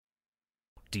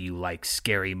Do you like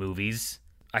scary movies?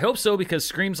 I hope so, because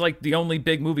Scream's like the only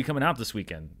big movie coming out this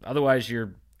weekend. Otherwise,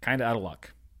 you're kind of out of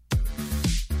luck.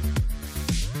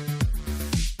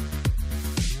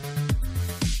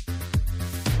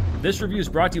 This review is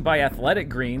brought to you by Athletic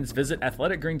Greens. Visit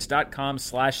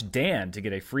athleticgreens.com/Dan to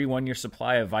get a free 1-year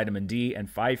supply of vitamin D and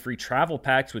 5 free travel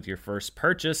packs with your first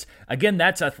purchase. Again,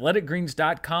 that's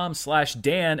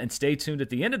athleticgreens.com/Dan, and stay tuned at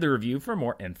the end of the review for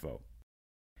more info.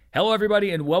 Hello,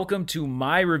 everybody, and welcome to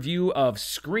my review of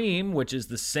Scream, which is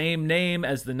the same name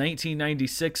as the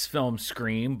 1996 film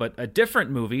Scream, but a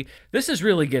different movie. This is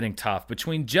really getting tough.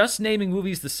 Between just naming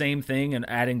movies the same thing and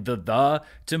adding the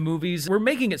to movies, we're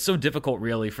making it so difficult,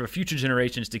 really, for future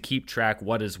generations to keep track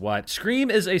what is what.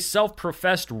 Scream is a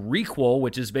self-professed requel,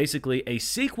 which is basically a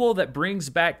sequel that brings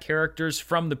back characters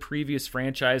from the previous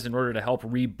franchise in order to help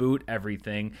reboot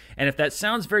everything. And if that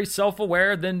sounds very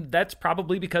self-aware, then that's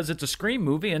probably because it's a Scream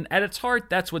movie, and at its heart,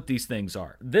 that's what these things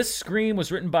are. This Scream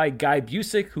was written by Guy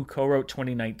Busick, who co-wrote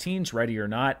 2019's Ready or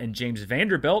Not, and James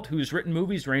Vanderbilt, who's written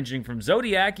movies ranging from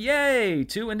Zodiac, yay,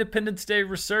 to Independence Day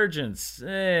Resurgence,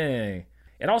 hey.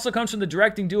 It also comes from the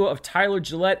directing duo of Tyler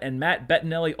Gillette and Matt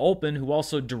Bettinelli-Olpin, who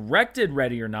also directed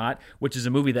Ready or Not, which is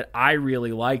a movie that I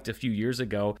really liked a few years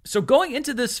ago. So going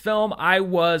into this film, I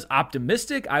was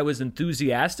optimistic, I was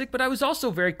enthusiastic, but I was also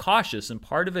very cautious. And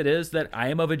part of it is that I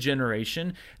am of a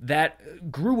generation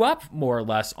that grew up more or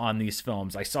less on these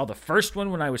films. I saw the first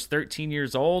one when I was 13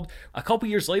 years old. A couple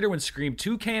years later, when Scream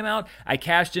 2 came out, I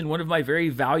cashed in one of my very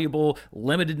valuable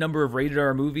limited number of rated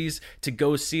R movies to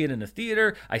go see it in a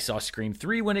theater. I saw Scream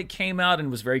 3 when it came out and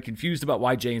was very confused about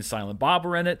why Jay and Silent Bob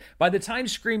were in it. By the time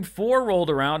Scream 4 rolled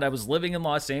around, I was living in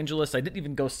Los Angeles. I didn't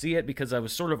even go see it because I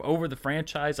was sort of over the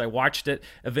franchise. I watched it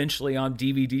eventually on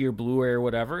DVD or Blu-ray or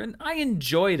whatever, and I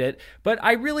enjoyed it, but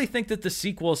I really think that the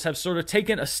sequels have sort of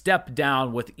taken a step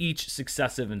down with each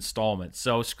successive installment.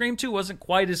 So Scream 2 wasn't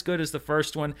quite as good as the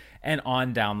first one, and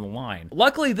on down the line.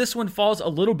 Luckily, this one falls a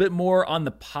little bit more on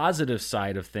the positive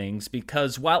side of things,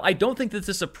 because while I don't think that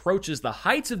this approaches the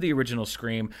heights of the original Scream,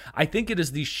 I think it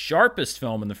is the sharpest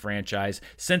film in the franchise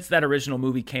since that original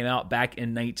movie came out back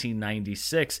in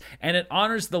 1996, and it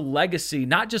honors the legacy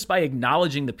not just by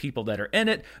acknowledging the people that are in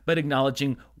it, but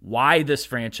acknowledging why this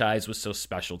franchise was so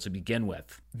special to begin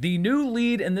with. The new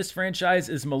lead in this franchise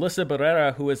is Melissa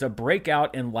Barrera, who is a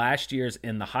breakout in last year's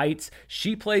In the Heights.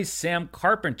 She plays Sam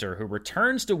Carpenter, who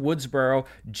returns to Woodsboro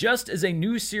just as a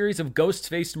new series of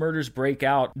Ghostface murders break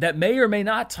out that may or may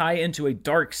not tie into a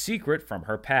dark secret from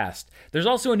her past. There's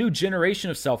also a new generation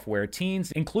of self-aware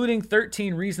teens, including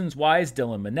 13 Reasons Why's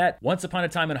Dylan Minnette, Once Upon a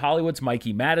Time in Hollywood's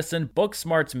Mikey Madison,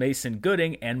 Booksmart's Mason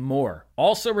Gooding, and more.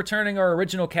 Also returning are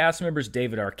original cast members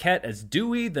David Arquette as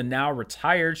Dewey, the now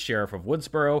retired sheriff of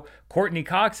Woodsboro, Courtney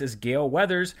Cox as Gail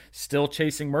Weathers, still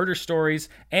chasing murder stories,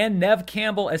 and Neve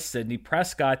Campbell as Sidney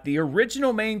Prescott, the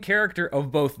original main character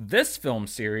of both this film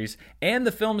series and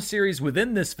the film series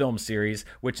within this film series,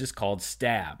 which is called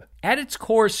Stab. At its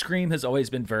core, Scream has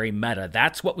always been very meta.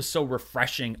 That's what was so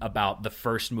refreshing about the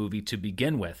first movie to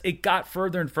begin with. It got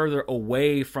further and further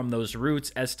away from those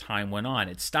roots as time went on.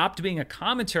 It stopped being a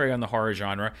commentary on the horror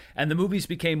genre, and the movies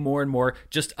became more and more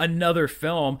just another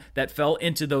film that fell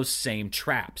into those same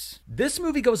traps. This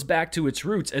movie goes back to its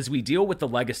roots as we deal with the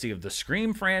legacy of the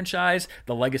Scream franchise,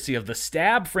 the legacy of the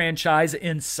Stab franchise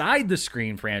inside the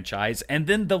Scream franchise, and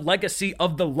then the legacy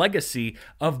of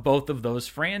both of those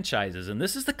franchises. And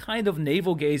this is the kind of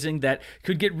navel-gazing that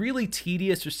could get really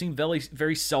tedious or seem very,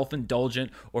 very self-indulgent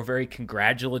or very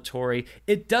congratulatory.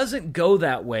 It doesn't go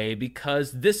that way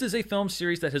because this is a film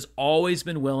series that has always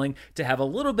been willing to have a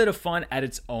little bit of fun at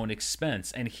its own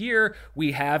expense. And here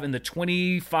we have, in the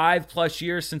 25 plus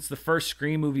years since the first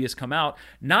Scream movie has come out,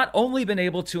 not only been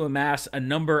able to amass a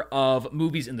number of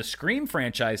movies in the Scream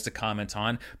franchise to comment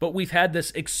on, but we've had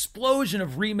this explosion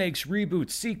of remakes,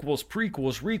 reboots, sequels,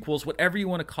 prequels, requels, whatever you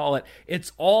want to call it.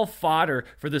 It's all fodder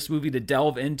for this movie to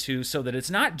delve into, so that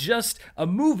it's not just a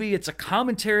movie, it's a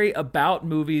commentary about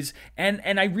movies.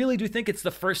 And I really do think it's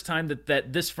the first time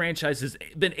that this franchise has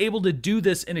been able to do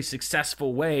this in a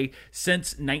successful way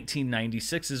since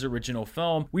 1996's original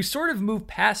film. We sort of moved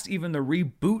past even the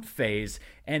reboot phase,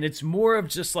 and it's more of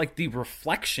just like the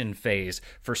reflection phase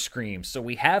for Scream. So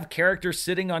we have characters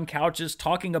sitting on couches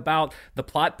talking about the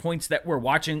plot points that we're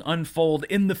watching unfold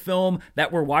in the film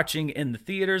that we're watching in the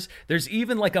theaters. There's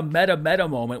even like a meta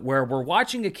moment where we're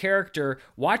watching a character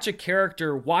watch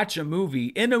a movie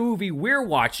in a movie we're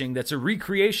watching that's a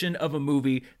recreation of a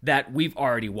movie that we've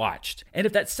already watched. And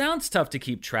if that sounds tough to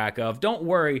keep track of, don't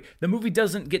worry, the movie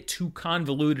doesn't get too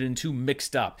convoluted and too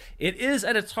mixed up. It is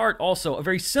at its heart also a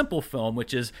very simple film,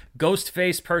 which is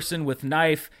Ghostface, person with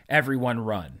knife, everyone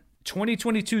run.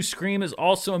 2022 Scream is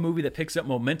also a movie that picks up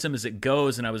momentum as it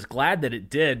goes, and I was glad that it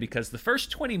did because the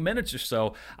first 20 minutes or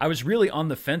so, I was really on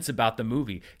the fence about the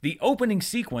movie. The opening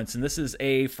sequence, and this is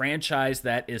a franchise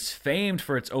that is famed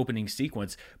for its opening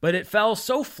sequence, but it fell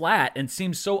so flat and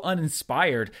seemed so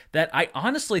uninspired that I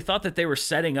honestly thought that they were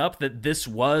setting up that this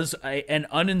was an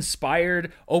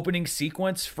uninspired opening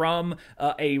sequence from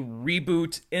a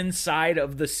reboot inside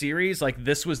of the series. Like,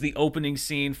 this was the opening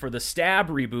scene for the Stab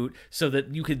reboot, so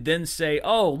that you could then say,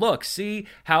 oh, look, see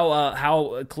how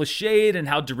cliched and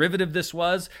how derivative this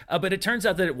was. But it turns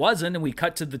out that it wasn't, and we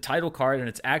cut to the title card, and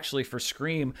it's actually for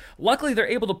Scream. Luckily, they're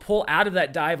able to pull out of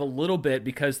that dive a little bit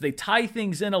because they tie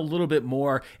things in a little bit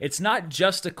more. It's not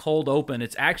just a cold open.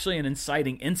 It's actually an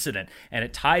inciting incident, and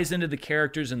it ties into the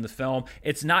characters in the film.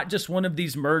 It's not just one of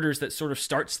these murders that sort of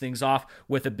starts things off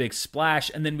with a big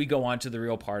splash, and then we go on to the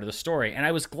real part of the story. And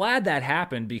I was glad that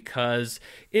happened because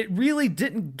it really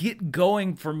didn't get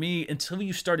going for me until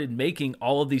you started making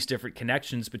all of these different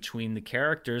connections between the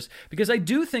characters, because I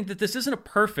do think that this isn't a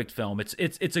perfect film.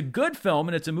 It's a good film,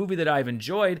 and it's a movie that I've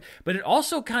enjoyed, but it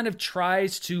also kind of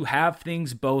tries to have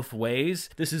things both ways.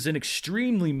 This is an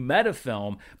extremely meta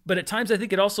film, but at times I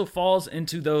think it also falls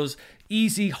into those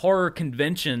easy horror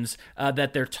conventions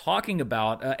that they're talking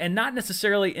about, and not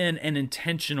necessarily in an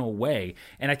intentional way.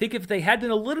 And I think if they had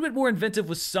been a little bit more inventive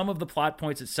with some of the plot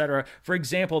points, etc. For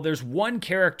example, there's one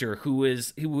character who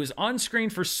was on screen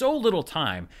for so little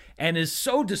time and is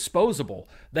so disposable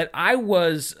that I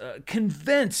was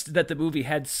convinced that the movie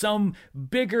had some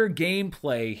bigger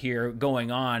gameplay here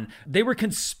going on. They were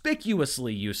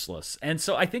conspicuously useless. And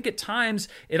so I think at times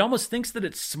it almost thinks that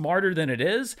it's smarter than it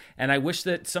is. And I wish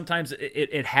that sometimes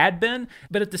it had been.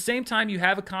 But at the same time, you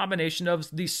have a combination of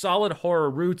these solid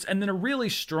horror roots and then a really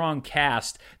strong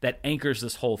cast that anchors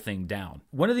this whole thing down.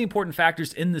 One of the important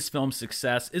factors in this film's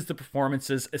success is the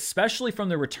performances, especially from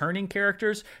the returning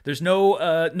characters. There's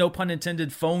no pun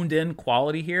intended, phoned in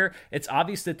quality here. It's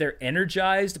obvious that they're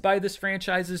energized by this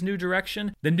franchise's new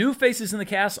direction. The new faces in the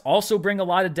cast also bring a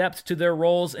lot of depth to their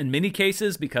roles. In many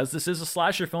cases, because this is a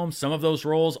slasher film, some of those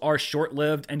roles are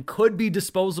short-lived and could be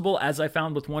disposable, as I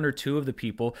found with one or two of the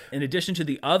people. In addition to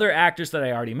the other actors that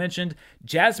I already mentioned,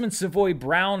 Jasmine Savoy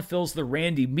Brown fills the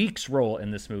Randy Meeks role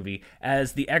in this movie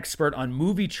as the expert on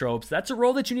movie tropes. That's a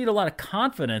role that you need a lot of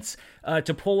confidence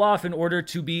to pull off in order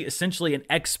to be essentially an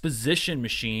exposition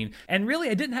machine. And really,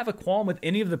 I didn't have a qualm with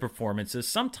any of the performances.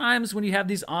 Sometimes when you have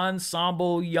these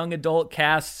ensemble young adult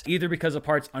casts, either because a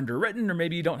part's underwritten or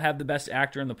maybe you don't have the best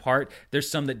actor in the part, there's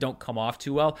some that don't come off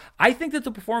too well. I think that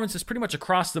the performances pretty much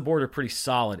across the board are pretty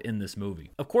solid in this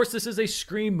movie. Of course, this is a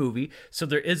Scream movie, so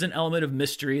there is an element of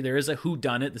mystery. There is a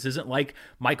whodunit. This isn't like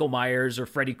Michael Myers or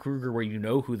Freddy Krueger where you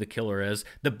know who the killer is.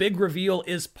 The big reveal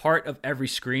is part of every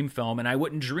Scream film, and I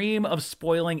wouldn't dream of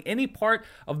spoiling any part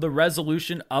of the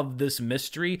resolution of this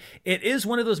mystery. It is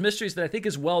one of those mysteries that I think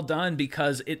is well done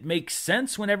because it makes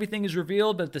sense when everything is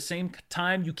revealed, but at the same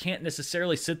time, you can't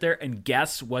necessarily sit there and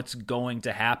guess what's going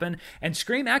to happen. And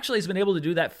Scream actually has been able to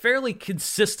do that fairly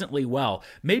consistently well.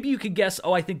 Maybe you could guess,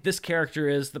 oh, I think this character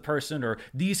is the person, or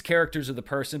these characters are the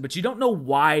person, but you don't know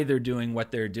why they're doing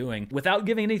what they're doing. Without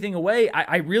giving anything away,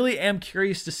 I really am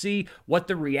curious to see what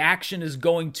the reaction is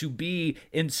going to be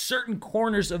in certain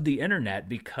corners of the internet,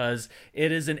 because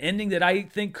it is an ending that I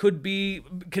think could be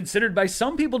considered by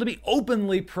some people to be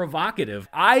openly provocative.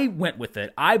 I went with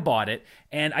it. I bought it.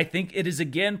 And I think it is,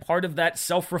 again, part of that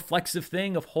self-reflexive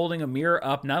thing of holding a mirror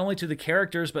up, not only to the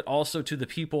characters, but also to the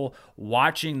people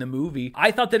watching the movie.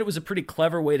 I thought that it was a pretty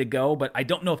clever way to go, but I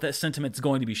don't know if that sentiment is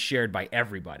going to be shared by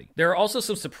everybody. There are also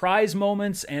some surprise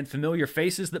moments and familiar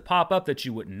faces that pop up that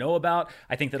you wouldn't know about.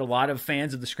 I think that a lot of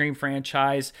fans of the Scream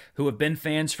franchise who have been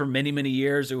fans for many, many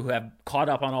years, or who have caught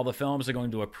up on all the films, are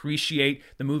going to appreciate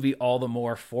the movie all the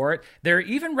more for it. There are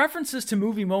even references to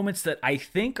movie moments that I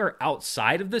think are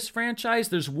outside of this franchise.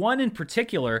 There's one in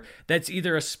particular that's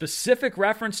either a specific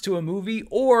reference to a movie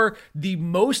or the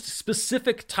most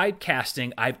specific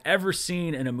typecasting I've ever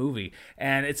seen in a movie.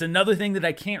 And it's another thing that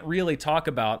I can't really talk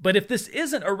about. But if this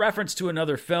isn't a reference to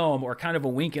another film or kind of a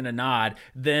wink and a nod,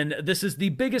 then this is the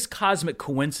biggest cosmic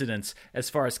coincidence as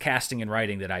far as casting and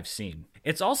writing that I've seen.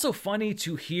 It's also funny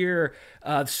to hear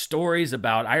stories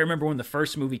about, I remember when the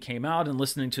first movie came out and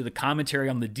listening to the commentary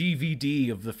on the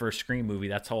DVD of the first Scream movie,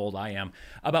 that's how old I am,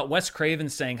 about Wes Craven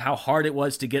saying how hard it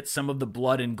was to get some of the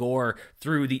blood and gore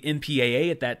through the MPAA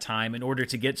at that time in order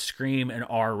to get Scream an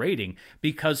R rating,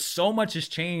 because so much has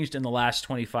changed in the last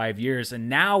 25 years, and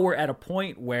now we're at a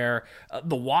point where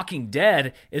The Walking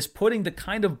Dead is putting the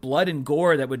kind of blood and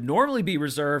gore that would normally be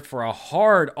reserved for a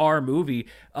hard R movie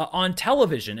on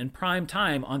television in prime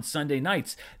time on Sunday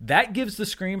nights. That gives the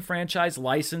Scream franchise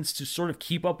license to sort of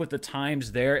keep up with the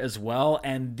times there as well.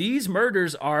 And these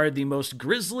murders are the most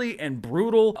grisly and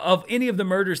brutal of any of the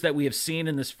murders that we have seen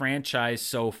in this franchise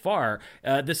so far.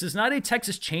 This is not a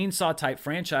Texas Chainsaw type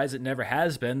franchise. It never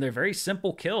has been. They're very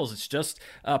simple kills. It's just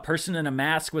a person in a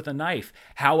mask with a knife.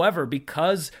 However,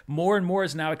 because more and more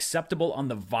is now acceptable on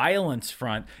the violence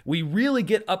front, we really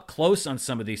get up close on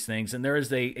some of these things. And there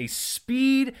is a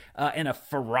speed and a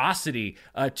ferocity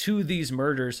to these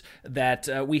murders that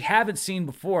we haven't seen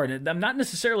before. And I'm not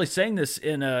necessarily saying this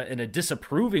in a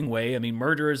disapproving way. I mean,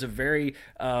 murder is a very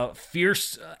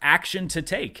fierce action to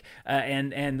take.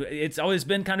 And it's always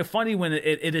been kind of funny when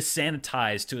it is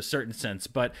sanitized to a certain sense.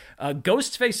 But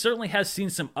Ghostface certainly has seen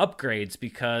some upgrades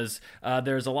because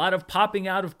there's a lot of popping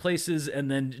out of places and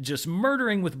then just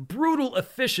murdering with brutal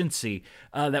efficiency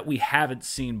that we haven't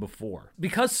seen before.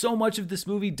 Because so much of this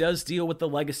movie does deal with the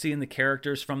legacy and the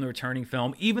characters from the returning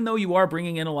film, even though you are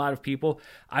bringing in a lot of people,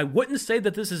 I wouldn't say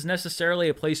that this is necessarily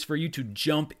a place for you to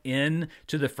jump in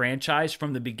to the franchise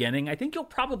from the beginning. I think you'll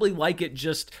probably like it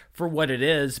just for what it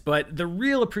is, but the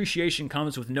real appreciation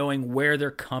comes with knowing where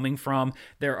they're coming from.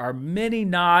 There are many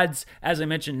nods, as I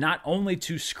mentioned, not only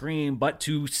to Scream, but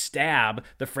to Stab,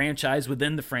 the franchise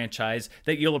within the franchise,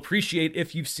 that you'll appreciate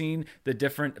if you've seen the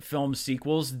different film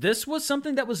sequels. This was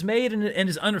something that was made and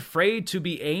is unafraid to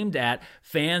be aimed at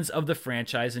fans of the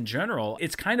franchise in general.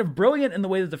 It's kind of brilliant in the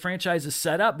way that the franchise is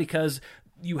set up because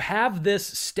you have this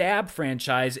Stab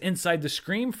franchise inside the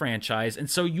Scream franchise, and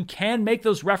so you can make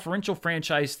those referential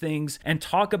franchise things and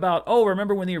talk about, oh,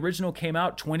 remember when the original came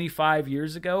out 25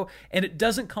 years ago? And it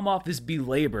doesn't come off as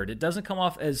belabored. It doesn't come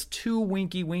off as too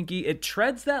winky. It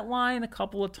treads that line a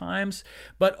couple of times,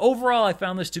 but overall, I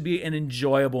found this to be an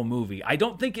enjoyable movie. I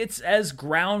don't think it's as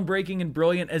groundbreaking and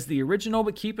brilliant as the original,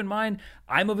 but keep in mind,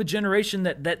 I'm of a generation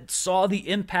that saw the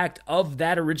impact of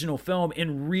that original film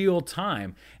in real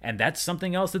time, and that's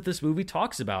something else that this movie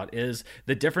talks about, is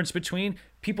the difference between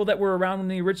people that were around when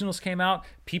the originals came out,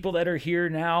 people that are here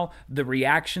now, the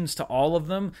reactions to all of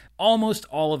them. Almost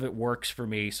all of it works for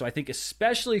me. So I think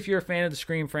especially if you're a fan of the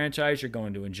Scream franchise, you're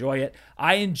going to enjoy it.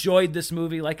 I enjoyed this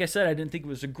movie. Like I said, I didn't think it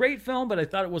was a great film, but I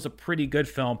thought it was a pretty good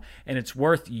film, and it's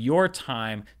worth your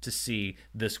time to see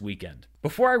this weekend.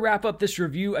 Before I wrap up this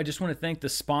review, I just want to thank the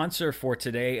sponsor for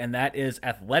today, and that is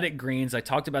Athletic Greens. I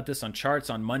talked about this on Charts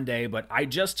on Monday, but I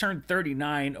just turned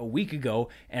 39 a week ago,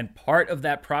 and part of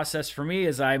that process for me,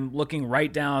 as I'm looking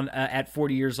right down at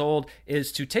 40 years old,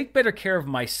 is to take better care of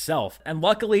myself. And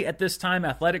luckily, at this time,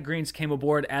 Athletic Greens came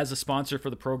aboard as a sponsor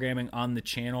for the programming on the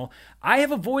channel. I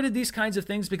have avoided these kinds of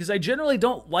things because I generally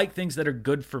don't like things that are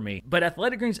good for me, but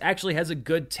Athletic Greens actually has a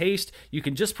good taste. You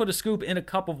can just put a scoop in a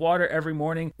cup of water every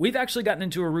morning. We've actually gotten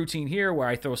into a routine here where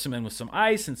I throw some in with some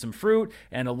ice and some fruit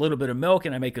and a little bit of milk,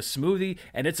 and I make a smoothie,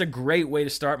 and it's a great way to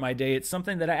start my day. It's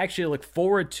something that I actually look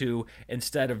forward to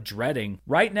instead of dreading.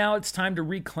 Right now, it's time to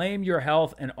reclaim your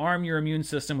health and arm your immune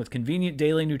system with convenient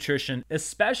daily nutrition,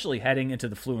 especially heading into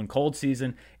the flu and cold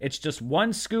season. It's just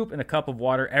one scoop in a cup of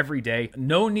water every day.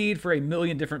 No need for a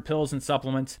million different pills and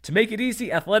supplements. To make it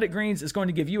easy, Athletic Greens is going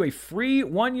to give you a free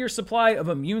 1-year supply of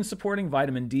immune-supporting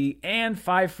vitamin D and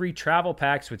 5 free travel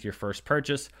packs with your first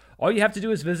purchase. All you have to do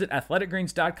is visit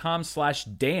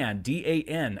athleticgreens.com/Dan,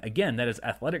 D-A-N. Again, that is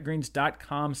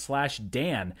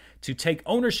athleticgreens.com/Dan to take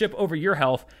ownership over your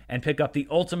health and pick up the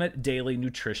ultimate daily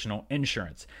nutritional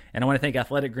insurance. And I want to thank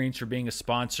Athletic Greens for being a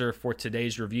sponsor for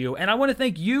today's review. And I want to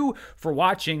thank you for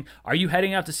watching. Are you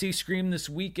heading out to see Scream this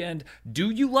weekend?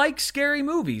 Do you like scary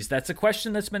movies? That's a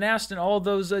question that's been asked in all of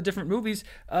those different movies.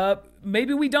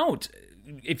 Maybe we don't.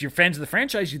 If you're fans of the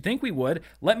franchise, you'd think we would.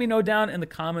 Let me know down in the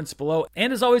comments below.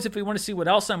 And as always, if you want to see what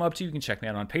else I'm up to, you can check me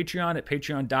out on Patreon at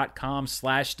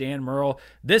patreon.com/Dan Murrell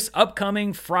this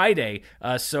upcoming Friday.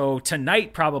 So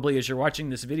tonight, probably, as you're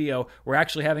watching this video, we're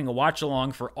actually having a watch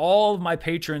along for all of my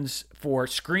patrons for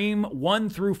Scream 1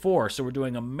 through 4. So we're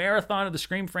doing a marathon of the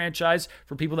Scream franchise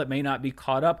for people that may not be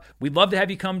caught up. We'd love to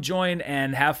have you come join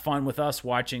and have fun with us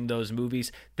watching those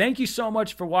movies. Thank you so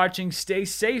much for watching. Stay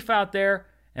safe out there,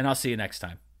 and I'll see you next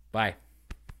time. Bye.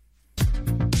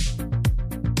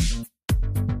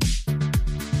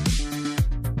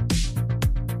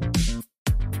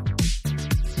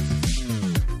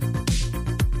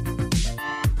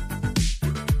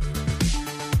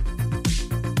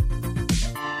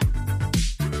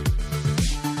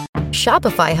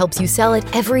 Shopify helps you sell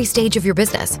at every stage of your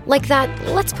business. Like that,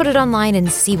 let's put it online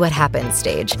and see what happens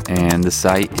stage. And the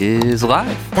site is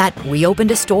live. That we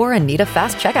opened a store and need a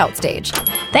fast checkout stage.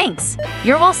 Thanks.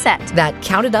 You're all set. That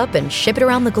count it up and ship it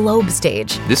around the globe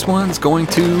stage. This one's going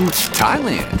to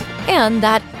Thailand. and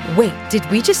that, wait, did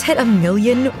we just hit 1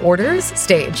 million orders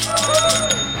stage.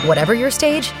 Whatever your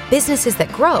stage, businesses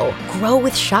that grow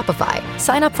with Shopify.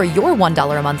 Sign up for your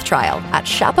 $1 a month trial at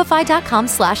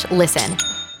shopify.com/listen.